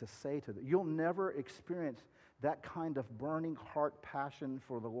had to say to them. You'll never experience that kind of burning heart passion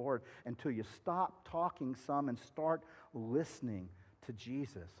for the Lord until you stop talking some and start listening to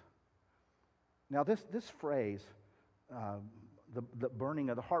Jesus. Now, this phrase, the burning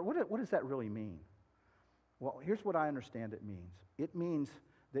of the heart, what does that really mean? Well, here's what I understand it means. It means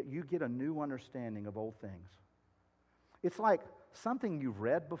that you get a new understanding of old things. It's like something you've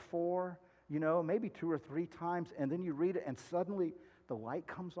read before, maybe 2 or 3 times, and then you read it and suddenly the light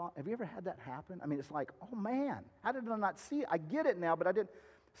comes on. Have you ever had that happen? I mean, it's like, oh man, how did I not see it? I get it now, but I didn't.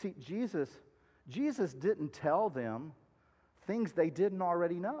 See, Jesus didn't tell them things they didn't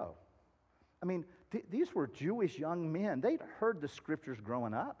already know. I mean, these were Jewish young men. They'd heard the Scriptures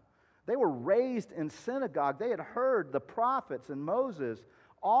growing up. They were raised in synagogue. They had heard the prophets and Moses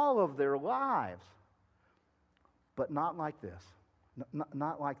all of their lives. But not like this.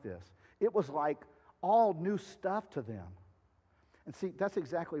 Not like this. It was like all new stuff to them. And see, that's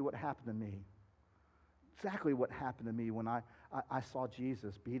exactly what happened to me. Exactly what happened to me when I saw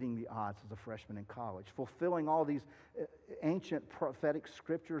Jesus beating the odds as a freshman in college, fulfilling all these ancient prophetic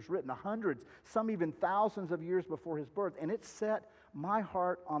scriptures written hundreds, some even thousands of years before his birth. And it set my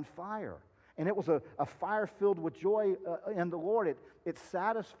heart on fire. And it was a fire filled with joy in the Lord. It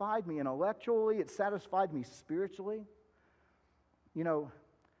satisfied me intellectually. It satisfied me spiritually.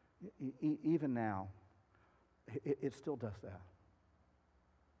 Even now, it still does that.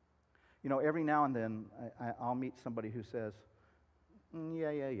 Every now and then I'll meet somebody who says,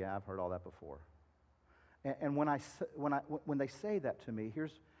 yeah, I've heard all that before. And when they say that to me,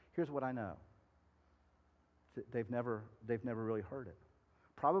 here's what I know. They've never really heard it.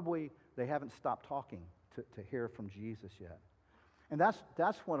 Probably they haven't stopped talking to hear from Jesus yet. And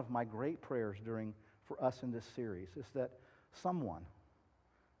that's one of my great prayers for us in this series, is that someone,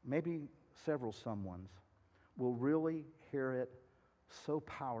 maybe several someones, will really hear it so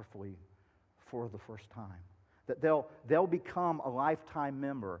powerfully for the first time, that they'll become a lifetime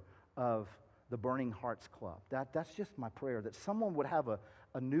member of the Burning Hearts Club. That's just my prayer, that someone would have a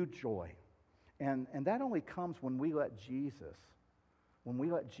new joy. And that only comes when we let Jesus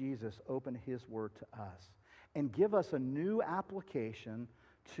open his word to us and give us a new application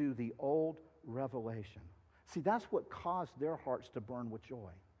to the old revelation. See, that's what caused their hearts to burn with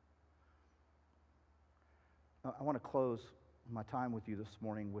joy. I want to close my time with you this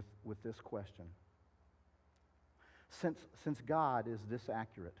morning with this question. Since God is this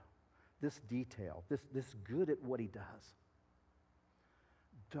accurate, this detailed, this good at what he does,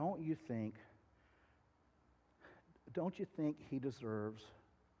 don't you think he deserves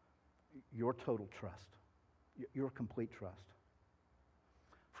your total trust, your complete trust?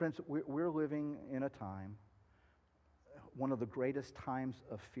 Friends, we're living in a time, one of the greatest times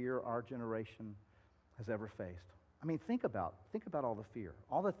of fear our generation has ever faced. I mean, think about all the fear,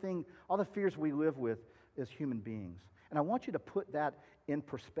 all the fears we live with as human beings. And I want you to put that in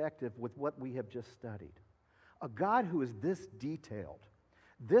perspective with what we have just studied. A God who is this detailed,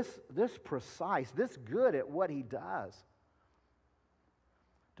 this precise, this good at what he does.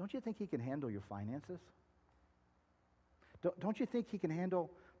 Don't you think he can handle your finances? Don't you think he can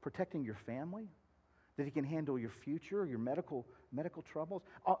handle protecting your family? That he can handle your future, your medical troubles?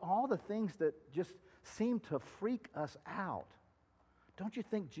 All the things that just seem to freak us out. Don't you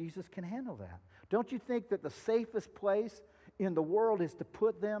think Jesus can handle that? Don't you think that the safest place in the world is to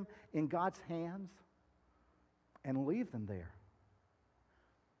put them in God's hands and leave them there?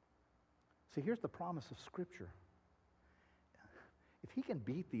 See, here's the promise of Scripture. If he can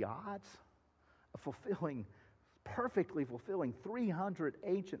beat the odds of perfectly fulfilling 300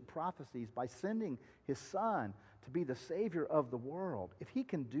 ancient prophecies by sending his Son to be the Savior of the world, if he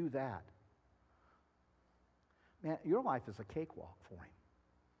can do that, man, your life is a cakewalk for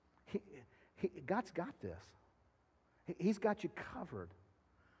him. God's got this. He's got you covered.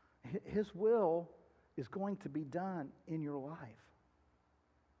 His will is going to be done in your life.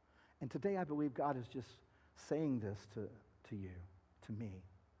 And today I believe God is just saying this to you, to me.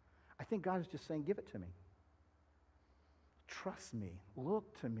 I think God is just saying, give it to me. Trust me.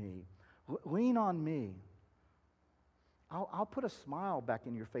 Look to me. Lean on me. I'll put a smile back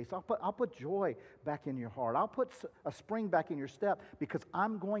in your face. I'll put joy back in your heart. I'll put a spring back in your step because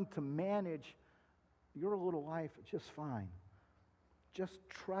I'm going to manage your little life just fine. Just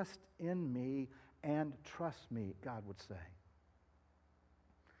trust in me and trust me, God would say.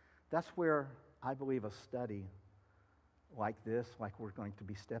 That's where I believe a study like this, like we're going to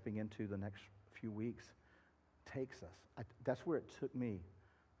be stepping into the next few weeks, takes us. That's where it took me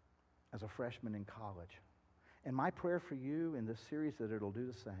as a freshman in college. And my prayer for you in this series that it'll do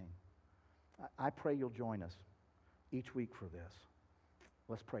the same. I pray you'll join us each week for this.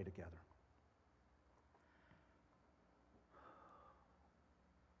 Let's pray together.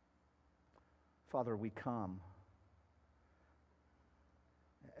 Father, we come,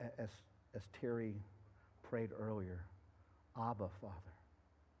 as Terry prayed earlier, Abba, Father.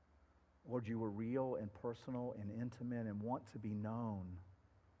 Lord, you were real and personal and intimate and want to be known.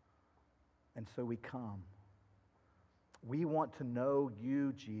 And so we come. We want to know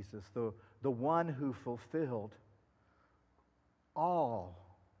you, Jesus, the one who fulfilled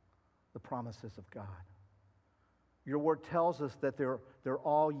all the promises of God. Your word tells us that they're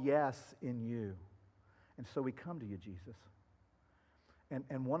all yes in you. And so we come to you, Jesus.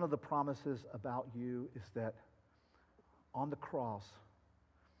 And one of the promises about you is that on the cross,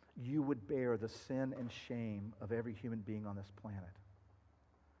 you would bear the sin and shame of every human being on this planet.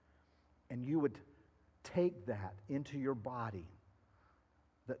 And you would take that into your body,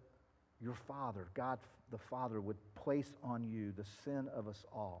 that your Father, God the Father, would place on you the sin of us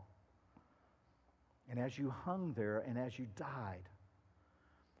all. And as you hung there and as you died,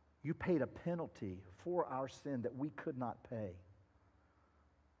 you paid a penalty for our sin that we could not pay.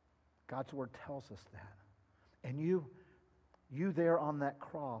 God's word tells us that. And you there on that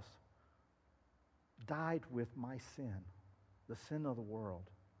cross died with my sin, the sin of the world.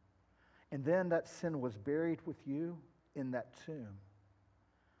 And then that sin was buried with you in that tomb.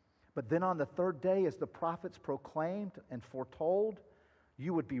 But then on the third day, as the prophets proclaimed and foretold,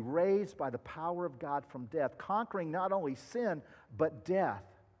 you would be raised by the power of God from death, conquering not only sin, but death,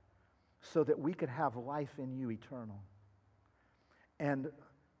 so that we could have life in you eternal. And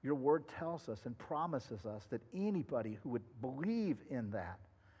your word tells us and promises us that anybody who would believe in that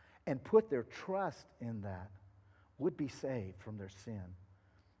and put their trust in that would be saved from their sin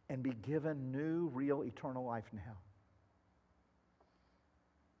and be given new, real, eternal life now.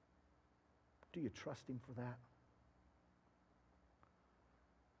 Do you trust him for that?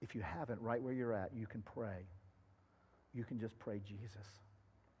 If you haven't, right where you're at, you can pray. You can just pray, Jesus,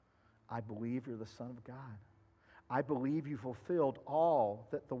 I believe you're the Son of God. I believe you fulfilled all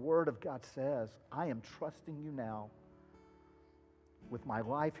that the Word of God says. I am trusting you now with my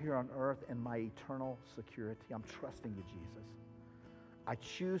life here on earth and my eternal security. I'm trusting you, Jesus. I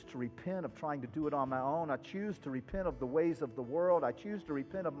choose to repent of trying to do it on my own. I choose to repent of the ways of the world. I choose to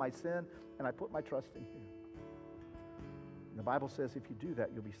repent of my sin, and I put my trust in you. And the Bible says if you do that,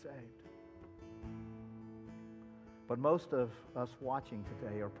 you'll be saved. But most of us watching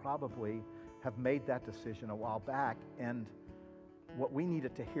today are probably have made that decision a while back, and what we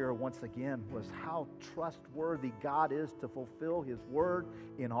needed to hear once again was how trustworthy God is to fulfill His word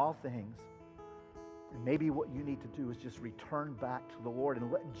in all things. And maybe what you need to do is just return back to the Lord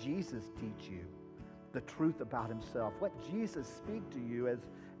and let Jesus teach you the truth about Himself. Let Jesus speak to you as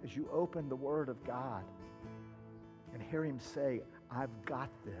you open the Word of God and hear Him say, I've got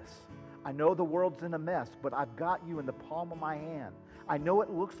this. I know the world's in a mess, but I've got you in the palm of my hand. I know it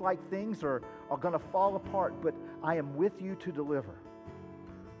looks like things are going to fall apart, but I am with you to deliver.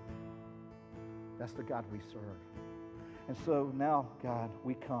 That's the God we serve. And so now, God,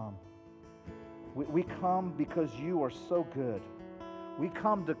 we come. We come because you are so good. We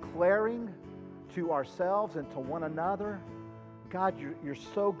come declaring to ourselves and to one another, God, you're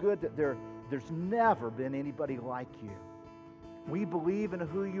so good that there's never been anybody like you. We believe in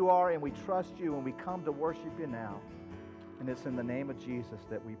who you are and we trust you, and we come to worship you now. And it's in the name of Jesus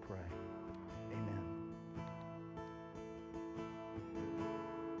that we pray. Amen.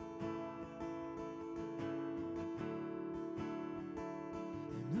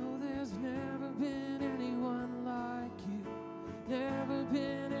 No, there's never been anyone like you. Never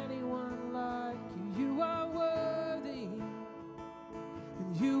been anyone like you. You are worthy.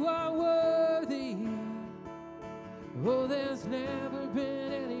 And you are worthy. Oh, there's never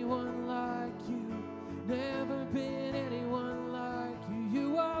been anyone like you. Never been anyone like you.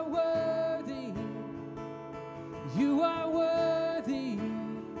 You are worthy. You are worthy.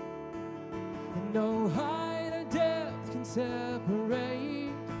 And no height or depth can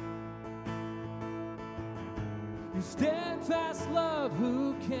separate your steadfast love.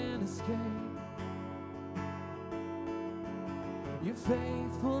 Who can escape your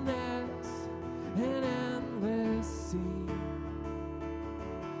faithfulness? An endless sea,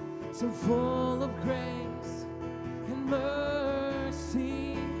 so full of grace and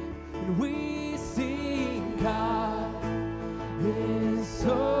mercy, and we sing, God is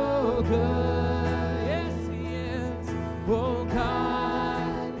so good. Yes, He is. Oh,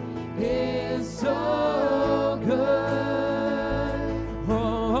 God is so good.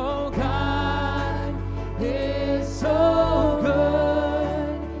 Oh, God is so good.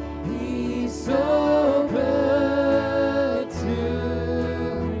 So good to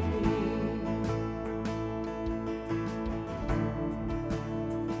me.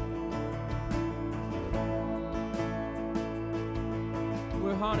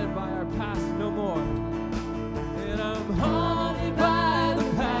 We're haunted by our past no more. And I'm haunted by the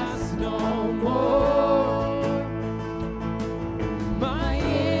past no more. My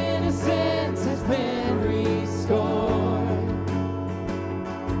innocence has been restored.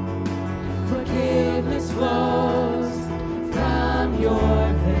 Forgiveness flows from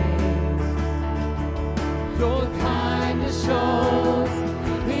your veins. Your kindness shows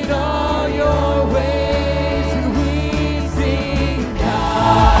in all your ways, and we sing,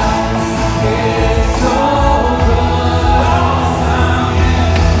 God is so good.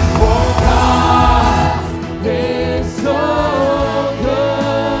 Oh, God is so good.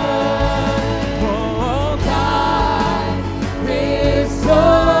 Oh, God is so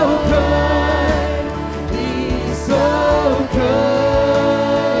good.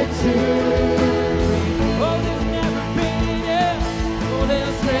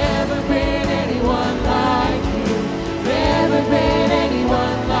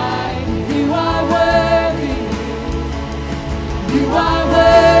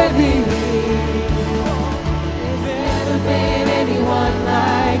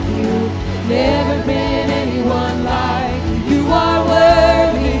 Never been anyone like you. You are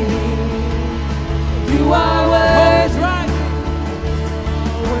worthy. You are worthy.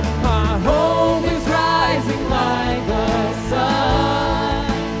 When my hope is rising like the sun,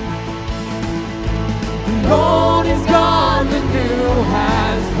 the old is gone, the new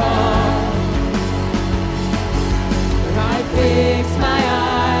has come. And I fix my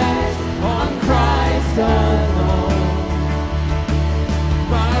eyes on Christ alone.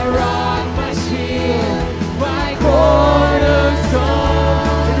 My rock, my shield, my cornerstone,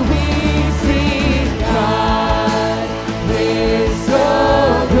 and we sing, God is so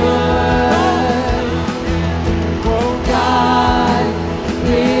good. Oh, God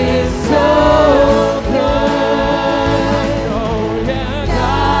is so good. Oh, yeah,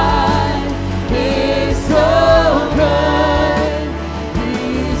 God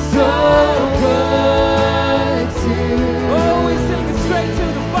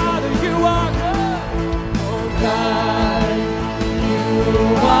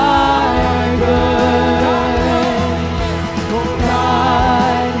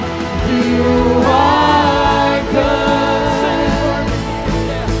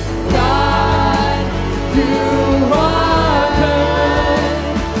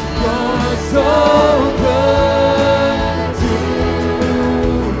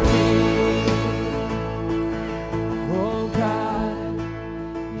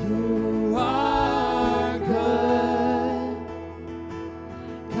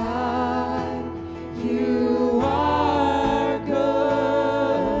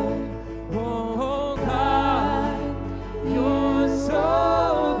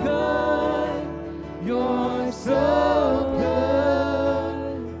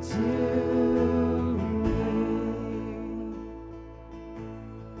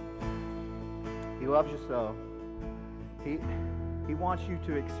so. He wants you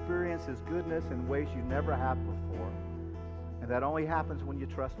to experience His goodness in ways you never have before. And that only happens when you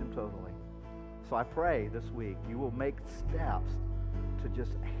trust Him totally. So I pray this week you will make steps to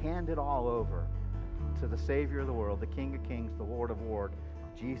just hand it all over to the Savior of the world, the King of Kings, the Lord of Lords,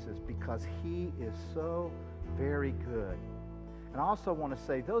 Jesus, because He is so very good. And I also want to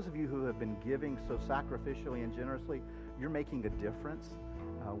say, those of you who have been giving so sacrificially and generously, you're making a difference.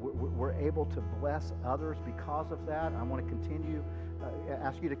 We're able to bless others because of that. I want to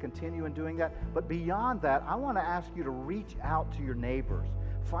ask you to continue in doing that. But beyond that, I want to ask you to reach out to your neighbors.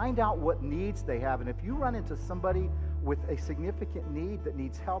 Find out what needs they have. And if you run into somebody with a significant need that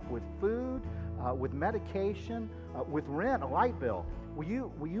needs help with food, with medication, with rent, a light bill, will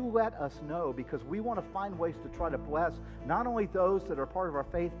you let us know? Because we want to find ways to try to bless not only those that are part of our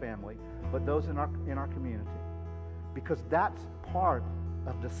faith family, but those in our community. Because that's part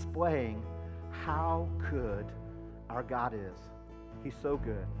of displaying how good our God is. He's so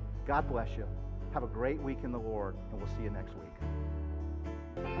good. God bless you. Have a great week in the Lord, and we'll see you next week.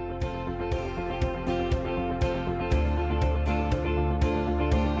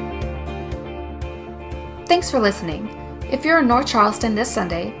 Thanks for listening. If you're in North Charleston this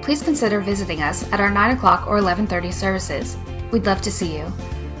Sunday, please consider visiting us at our 9 o'clock or 11:30 services. We'd love to see you.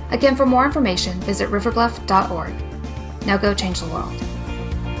 Again, for more information, visit riverbluff.org. Now go change the world.